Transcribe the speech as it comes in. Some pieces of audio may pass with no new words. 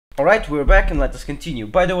Alright, we're back and let us continue.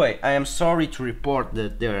 By the way, I am sorry to report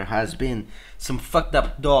that there has been some fucked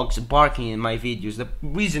up dogs barking in my videos. The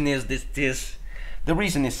reason is the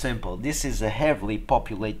reason is simple. This is a heavily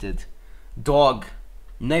populated dog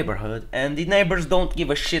neighborhood, and the neighbors don't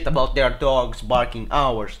give a shit about their dogs barking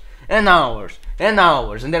hours and hours and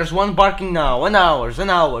hours, and there's one barking now and hours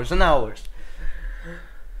and hours and hours.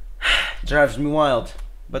 Drives me wild,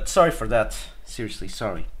 but sorry for that. Seriously,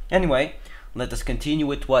 sorry. Anyway, let us continue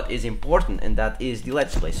with what is important, and that is the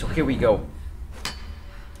Let's Play. So here we go.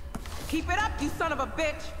 Keep it up, you son of a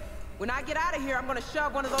bitch! When I get out of here, I'm gonna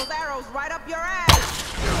shove one of those arrows right up your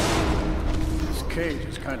ass! This cage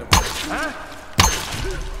is kind of... Huh?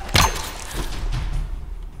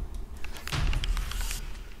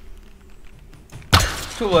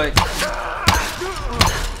 Too late.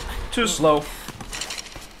 Too slow.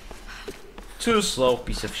 Too slow,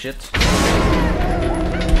 piece of shit.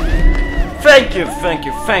 Thank you, thank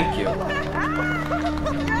you, thank you. That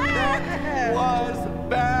was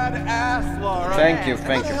badass, Lara. Thank you,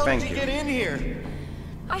 thank you, thank you. Get in here.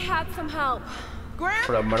 I had some help.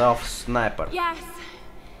 From a rough sniper. Yes.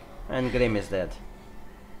 And Grim is dead.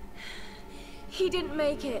 He didn't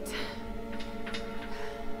make it.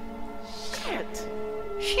 Shit!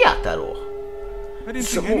 Shiataro. I didn't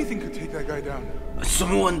think anything could take that guy down.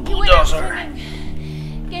 Someone You went out bulldozer.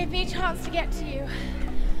 swimming. Gave me a chance to get to you.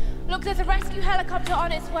 Look, there's a rescue helicopter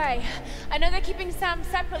on its way. I know they're keeping Sam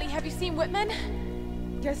separately. Have you seen Whitman?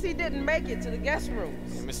 Guess he didn't make it to the guest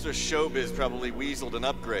rooms. Yeah, Mr. Showbiz probably weaseled an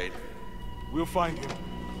upgrade. We'll find him.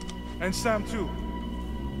 And Sam too.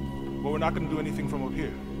 But we're not gonna do anything from up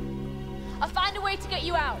here. I'll find a way to get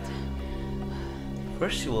you out.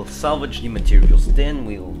 First you will salvage the materials, then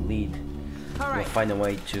we'll lead. All We'll right, find a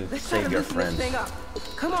way to let's try save to your loosen this friends. thing up.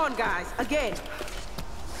 Come on, guys, again.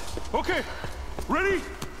 Okay, ready?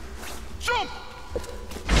 Jump!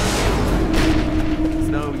 It's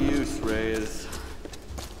no use, Reyes.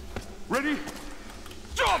 Ready?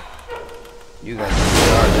 Jump! You guys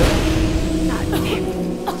started.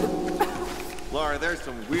 Lara, there's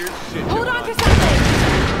some weird shit Hold going on to something.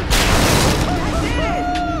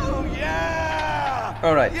 Oh, yeah!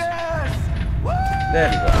 Alright, Yes!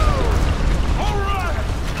 there you go. Alright!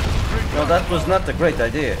 No, that was not a great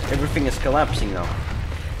idea. Everything is collapsing now.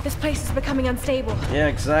 This place is becoming unstable. Yeah, The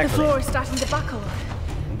exactly. floor is starting to buckle.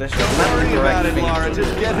 This is Don't not the worry about correct it, thing Lara. to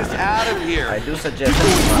Just do. get us out of I here. do suggest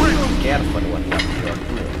that you be careful what you are doing.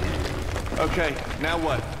 Okay, now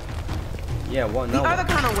what? Yeah, well, The now other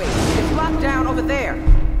what? kind of way. It's locked down over there.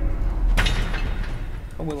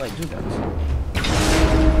 How will I do that?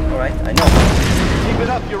 Alright, I know. Keep it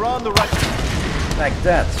up. You're on the right. Like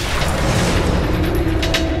that.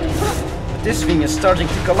 But this thing is starting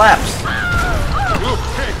to collapse.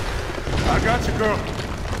 Okay, I got you, girl.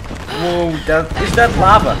 Whoa, is that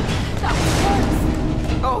lava?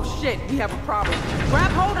 Oh shit, we have a problem.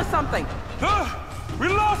 Grab hold of something. We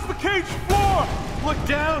lost the cage floor! Look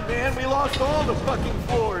down, man. We lost all the fucking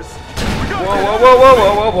floors. Whoa, whoa, whoa, whoa,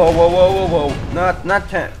 whoa, whoa, whoa, whoa, whoa, whoa. Not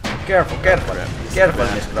careful, careful. Careful,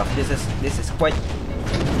 Miss Croft. This is quite...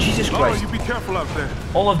 Jesus Lara, Christ. you be careful out there.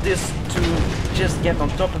 All of this to just get on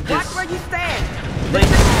top of this. Watch where you stand. Like,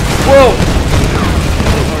 whoa!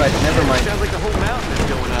 Alright, never mind. Sounds like the whole mountain is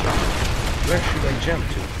going up. Where should I jump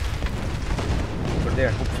to? Over there.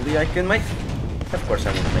 Hopefully I can make it. Of course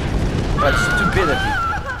I will make it. But stupidity.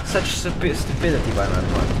 Such stupidity by my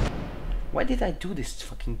part. Why did I do this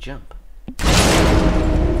fucking jump?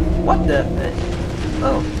 What the...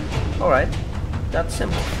 oh. Alright. That's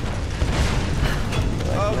simple.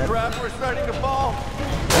 Oh crap, we're starting to fall.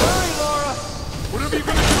 Hurry, Lara. Whatever you're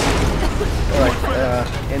gonna do. Alright,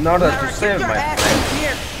 in order Lara, to get save your my ass friend, in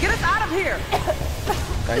here. Get us out of here.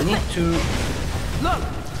 I need to... Look,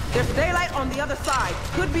 there's daylight on the other side.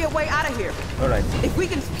 Could be a way out of here. Alright, If we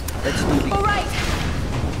can... let's do the... All right.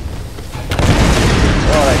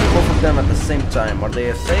 Alright, both of them at the same time. Are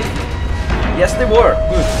they safe? Yes, they were.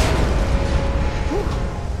 Good.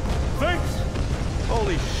 Thanks.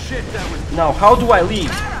 Holy shit, that was. Now, how do I leave?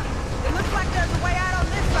 Lara, it looks like there's a way out on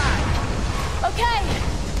this side. Okay,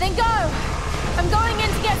 then go. I'm going in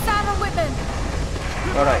to get Sam and Whitman.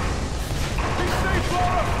 Alright, Be safe,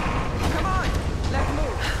 Lara. Come on, let's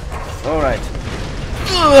move. alright.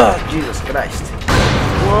 Ugh, Jesus Christ.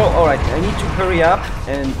 Well, alright, I need to hurry up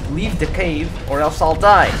and leave the cave or else I'll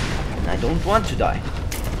die. And I don't want to die.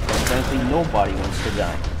 Frankly, nobody wants to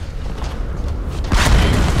die.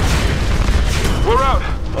 We're out.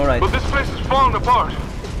 Alright. But this place is falling apart.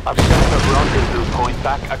 I've set a rendezvous point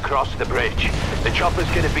back across the bridge. The chopper's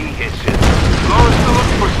gonna be here soon. Laura's still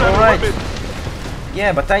looking for Sam Alright. and Whitman.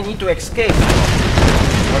 Yeah, but I need to escape.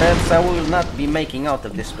 Or else I will not be making out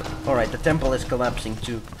of this. Alright, the temple is collapsing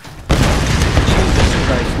too. Jesus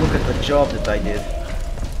Christ, look at the job that I did.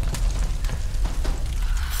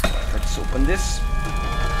 Let's open this.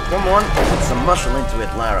 Come on, put some muscle into it,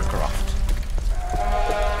 Lara Croft.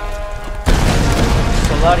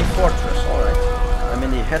 Solari Fortress, alright. I'm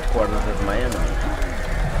in the headquarters of my enemy.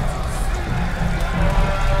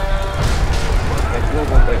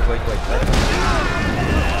 Wait.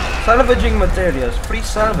 Salvaging materials, free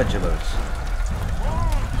salvageables.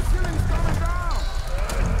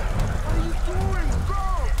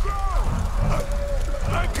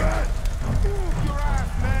 I can't! Move your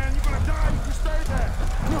ass, man! You're gonna die if you stay there!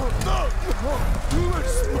 No! You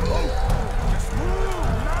explode! Just move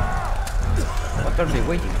now! What are they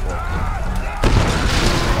waiting for?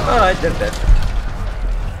 Alright, they're dead.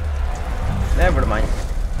 Never mind.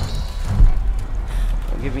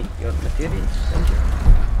 Give me your materials, thank you.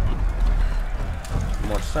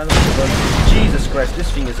 More salvageables. Jesus Christ,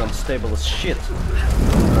 this thing is unstable as shit.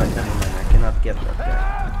 Alright, never mind, I cannot get that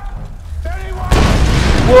guy.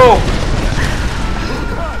 Whoa!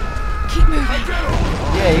 Keep moving.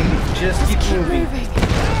 Yeah, you just keep moving. moving.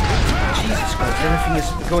 Jesus Christ, everything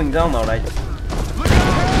is going down alright.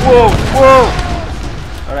 Whoa!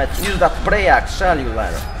 Alright, use that prey axe, shall you,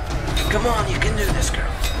 Lara? Come on, you can do this,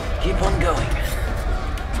 girl. Keep on going.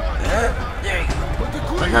 There you go.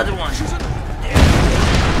 Another one. There you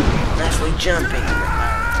go. Nicely jumping.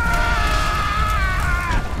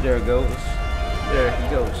 There it goes. There he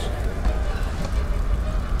goes.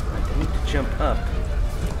 I need to jump up.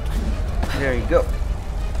 There you go.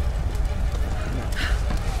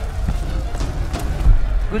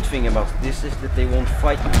 Good thing about this is that they won't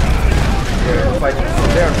fight me. They're fighting for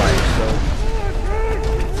their lives, so...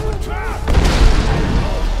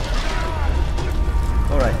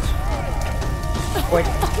 Alright. Quite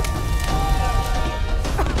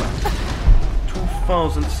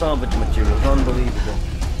 2,000 salvage materials, unbelievable.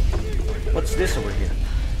 What's this over here?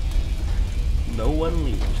 No one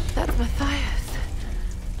leaves. That's Matthias.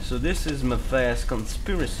 So this is Matthias'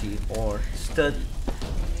 conspiracy or study.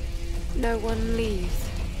 No one leaves.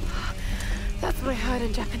 That's what I heard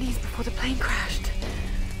in Japanese before the plane crashed.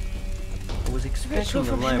 I was expecting a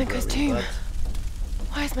from library, Himiko's tomb. but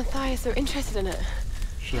Why is Matthias so interested in it?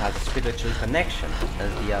 she has a spiritual connection,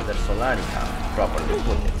 as the other Solari have properly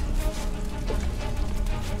put it.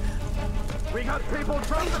 We got people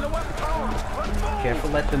trapped in the west tower. Careful,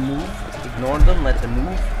 let them move. Ignore them, let them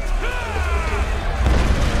move.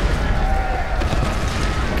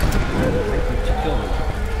 I need to kill them.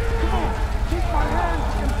 Keep my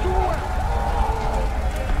hands and do it.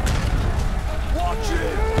 Watch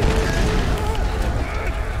it.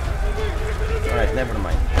 Alright, never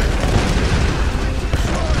mind.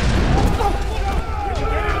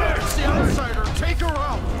 It's the outsider. Take her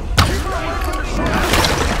out. Keep her away from the ship.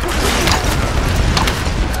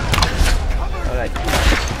 Alright.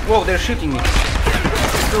 Whoa, they're shooting me.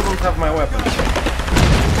 Still don't have my weapons.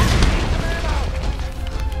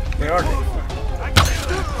 Where are they?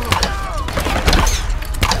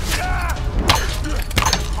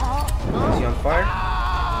 Is he on fire?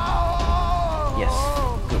 Yes.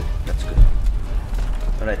 Good. That's good.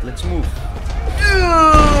 Alright, let's move.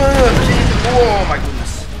 Oh my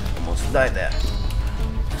goodness. Almost died there.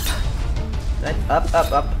 Right,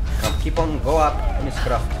 up. Come, keep on, go up, Miss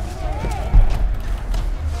Croft.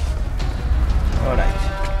 Alright,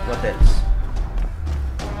 what else?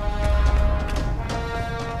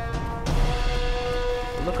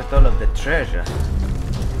 Look at all of the treasure.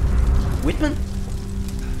 Whitman?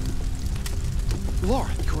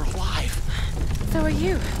 Lara, you're alive. So are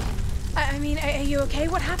you. I mean, are you okay?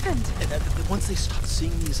 What happened? Once they stopped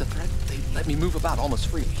seeing me as a threat, they let me move about almost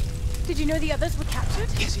freely. Did you know the others were captured?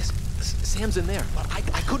 Yes. Sam's in there, but I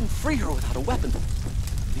couldn't free her without a weapon.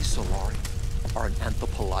 These Solari are an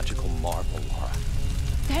anthropological marvel, Lara.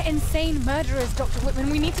 They're insane murderers, Dr. Whitman.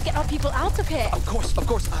 We need to get our people out of here. Of course.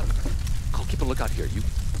 I'll keep a lookout here. You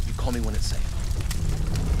call me when it's safe.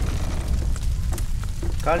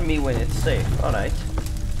 Call me when it's safe. Alright.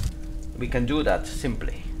 We can do that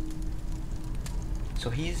simply. So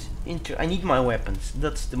he's into... I need my weapons.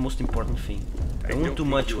 That's the most important thing. I won't do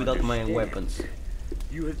much without my weapons.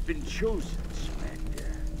 You have been chosen, Samantha.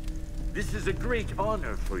 This is a great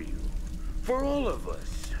honor for you. For all of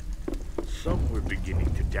us. Some were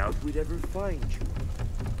beginning to doubt we'd ever find you.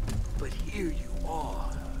 But here you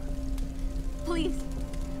are. Please.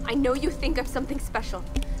 I know you think I'm something special.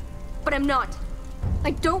 But I'm not.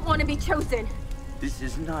 I don't want to be chosen. This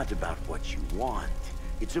is not about what you want.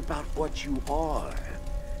 It's about what you are.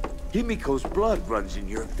 Himiko's blood runs in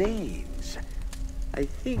your veins. I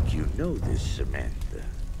think you know this, Samantha.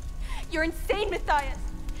 You're insane, Matthias.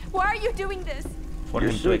 Why are you doing this? For You're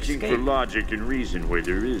him to searching for escape. logic and reason where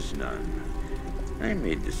there is none. I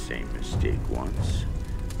made the same mistake once.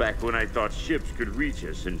 Back when I thought ships could reach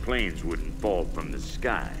us and planes wouldn't fall from the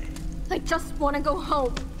sky. I just want to go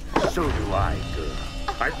home. So do I, girl.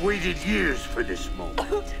 I've waited years for this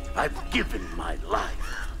moment. I've given my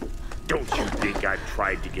life. Don't you think I've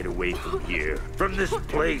tried to get away from here? From this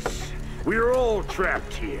place? We're all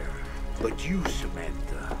trapped here. But you,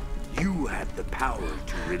 Samantha, you have the power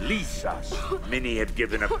to release us. Many have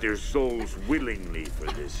given up their souls willingly for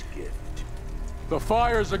this gift. The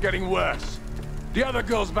fires are getting worse. The other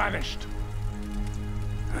girl's vanished.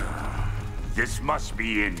 This must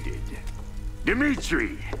be ended.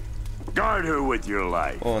 Dimitri, guard her with your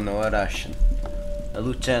life. Oh no, a Russian. A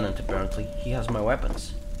lieutenant apparently. He has my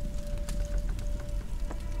weapons.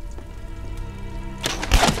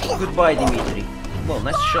 Goodbye, Dimitri. Well,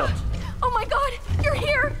 nice shot. Oh my god, you're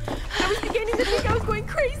here! I was beginning to think I was going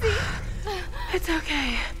crazy. It's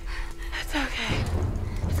okay. It's okay.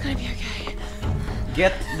 It's gonna be okay.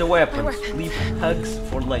 Get the weapons. Leave hugs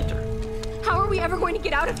for later. How are we ever going to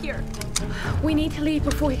get out of here? We need to leave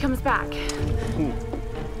before he comes back. Who?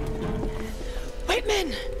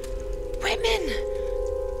 Whitman! Whitman!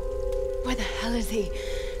 Where the hell is he?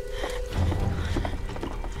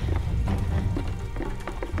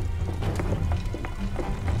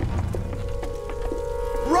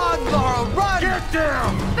 Run, Lara, run! Get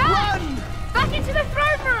down! Run! Back into the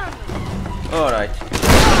throne room! Alright.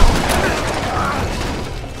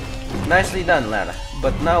 Nicely done, Lara.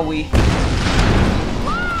 But now we...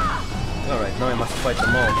 Alright, now I must fight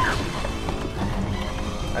them all.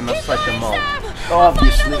 I must fight them all.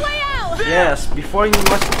 Obviously. Yes, before you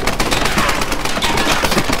must...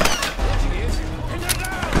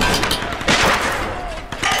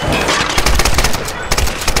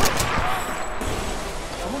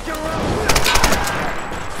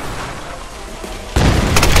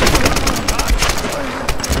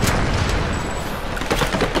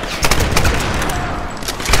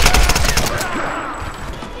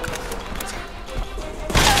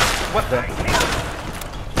 What the?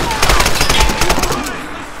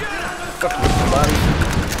 Fuck with somebody.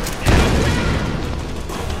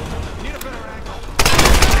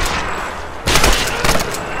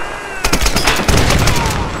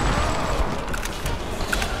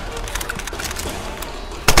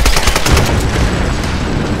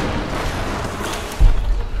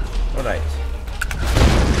 Alright.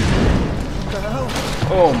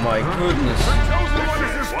 Oh my goodness.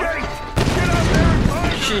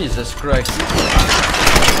 Jesus Christ.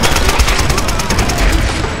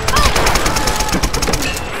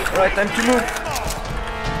 Alright, time to move.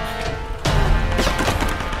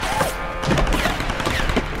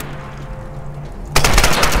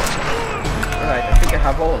 Alright, I think I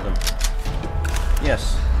have all of them.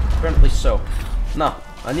 Yes, apparently so. Now,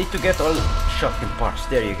 I need to get all shotgun parts.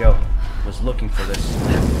 There you go. Was looking for this.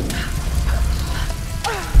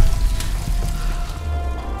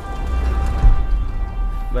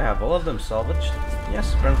 Do I have all of them salvaged?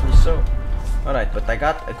 Yes, apparently so. Alright, but I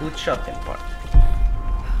got a good shotgun part.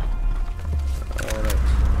 Alright.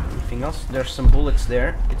 Anything else? There's some bullets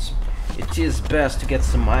there. It is best to get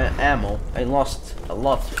some ammo. I lost a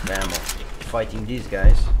lot of ammo fighting these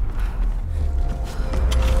guys.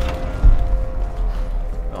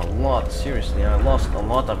 A lot, seriously, I lost a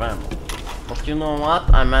lot of ammo. But you know what?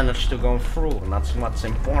 I managed to go through, and that's what's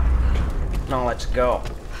important. Now let's go.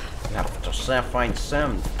 We have to find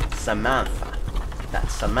Samantha.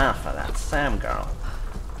 That's Samantha, that's Sam girl.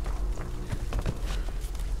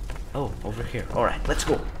 Oh, over here. Alright, let's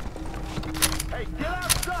go. Hey, get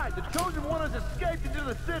outside! The Chosen One has escaped into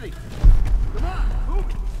the city! Come on, move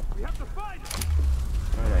it! We have to find him!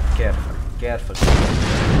 Alright, careful, careful.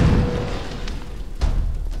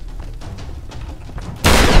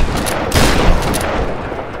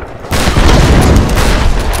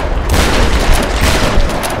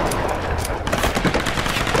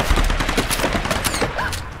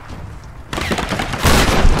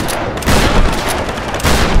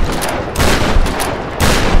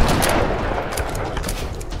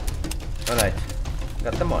 Alright,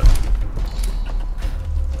 got them all.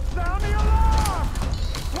 Sound the alarm!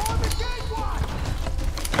 Form the gateway!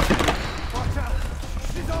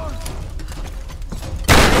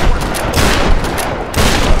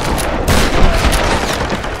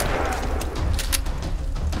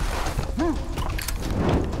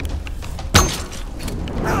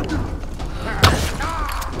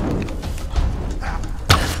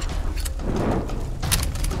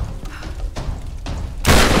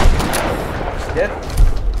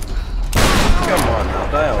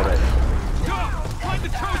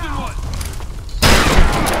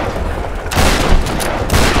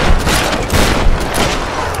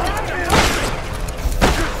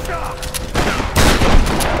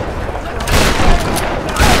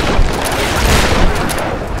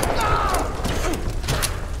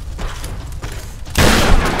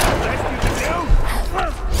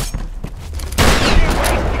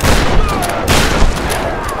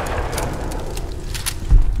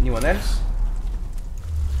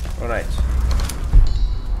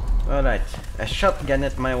 shotgun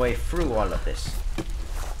it my way through all of this.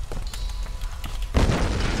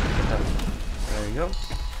 There we go.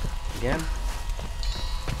 Again.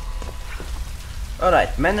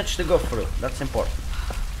 Alright, managed to go through. That's important.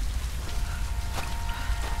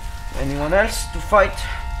 Anyone else to fight?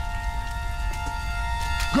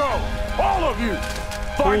 Go! All of you!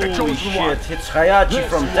 Find the Holy chosen one! shit, it's Hayachi This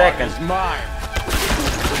from one Tekken. is mine!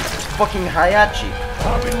 It's fucking Hayachi.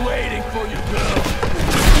 I've been waiting for you, girl!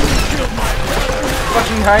 You killed my brother!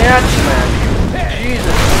 Fucking Hayachi, man.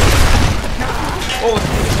 Jesus. Oh,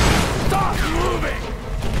 Stop moving!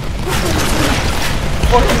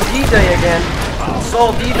 fucking D-Day again. It's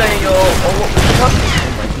all D-Day, yo. Oh, what? Oh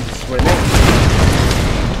my goodness, grenade.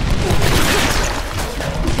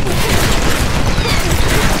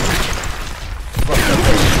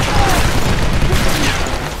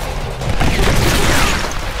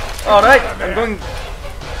 Alright, I'm going...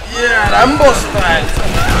 Yeah, Rambo style!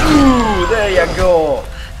 Ooh, there you go!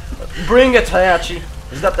 Bring it, Hayachi!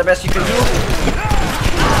 Is that the best you can do?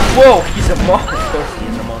 Whoa, he's a monster! Of course he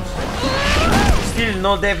is a monster. Still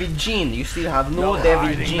no David Jean, you still have no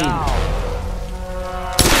David Jean.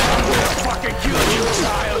 Fucking kill you,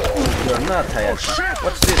 child! You're not, Hayachi.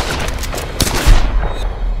 What's this?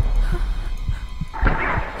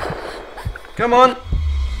 Come on!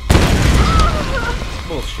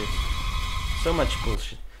 Bullshit. So much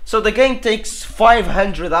bullshit. So the game takes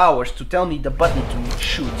 500 hours to tell me the button to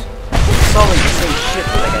shoot. It's always the same shit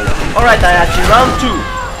with the game. Alright, Hayachi, round 2.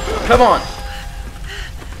 Come on.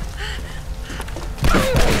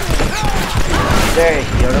 There,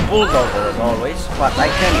 you're a bulldozer as always, but I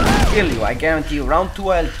can kill you. I guarantee you, round 2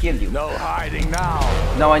 I'll kill you. No hiding now!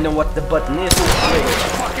 Now I know what the button is.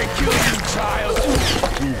 Fucking kill you, child!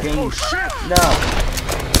 Fucking game. Oh shit! Now,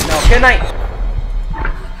 can I?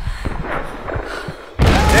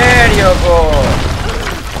 There you go!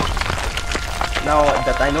 Now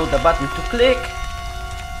that I know the button to click,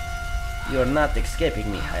 you're not escaping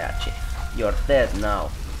me, Hayachi. You're dead now.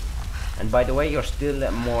 And by the way, you're still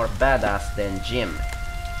more badass than Jim.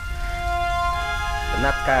 But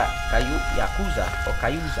not Yakuza or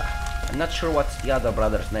Kayuza. I'm not sure what's the other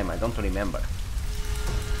brother's name, I don't remember.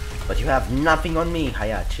 But you have nothing on me,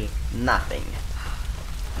 Hayachi. Nothing.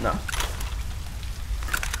 No.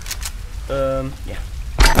 Yeah.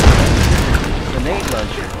 Grenade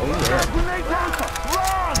launcher. Oh yeah. Grenade launcher!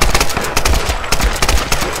 Run!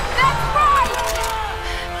 That's right!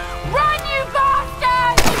 Run, you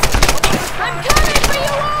bastards! I'm coming for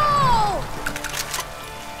you all!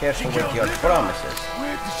 Careful with your promises.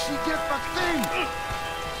 Where did she get that thing?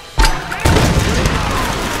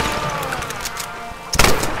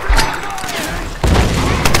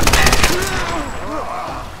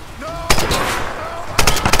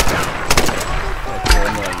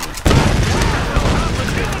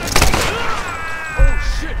 Oh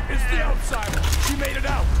shit, it's the outsider. She made it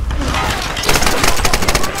out.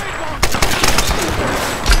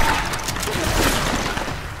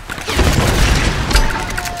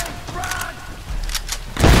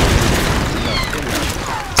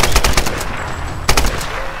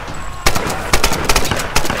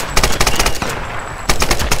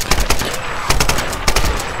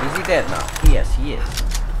 Is he dead now? Yes, he is.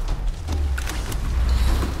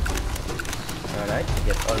 Alright,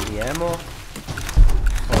 get all the ammo.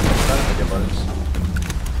 All the salvageables.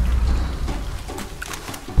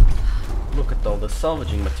 Look at all the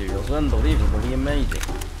salvaging materials, unbelievably amazing.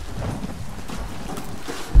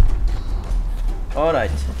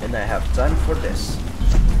 Alright, and I have time for this.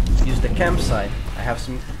 Use the campsite. I have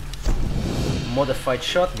some modified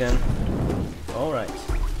shotgun. Alright.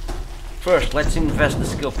 First, let's invest the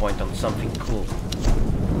skill point on something cool.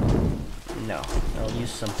 No, I'll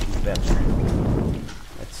use something better.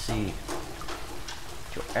 Let's see.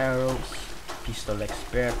 Your arrows, pistol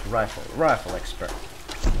expert, rifle expert.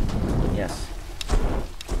 Yes.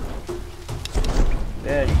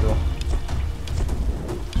 There you go.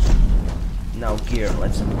 Now gear,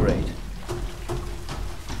 let's upgrade.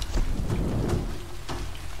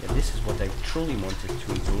 Yeah, this is what I truly wanted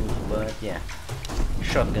to improve, but yeah.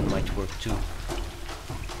 Shotgun might work too.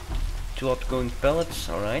 2 outgoing pellets,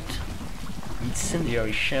 alright.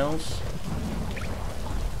 Incendiary shells.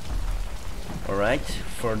 Alright,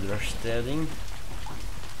 further steadying.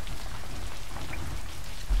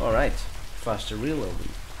 Alright, faster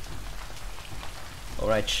reloading.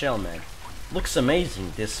 Alright, Shellman. Looks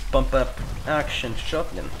amazing, this pump up action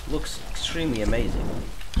shotgun. Looks extremely amazing.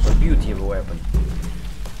 For beauty of a weapon.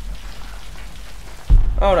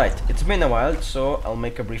 Alright, it's been a while, so I'll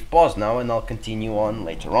make a brief pause now and I'll continue on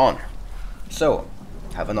later on. So,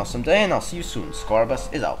 have an awesome day and I'll see you soon.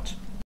 Scorebus is out.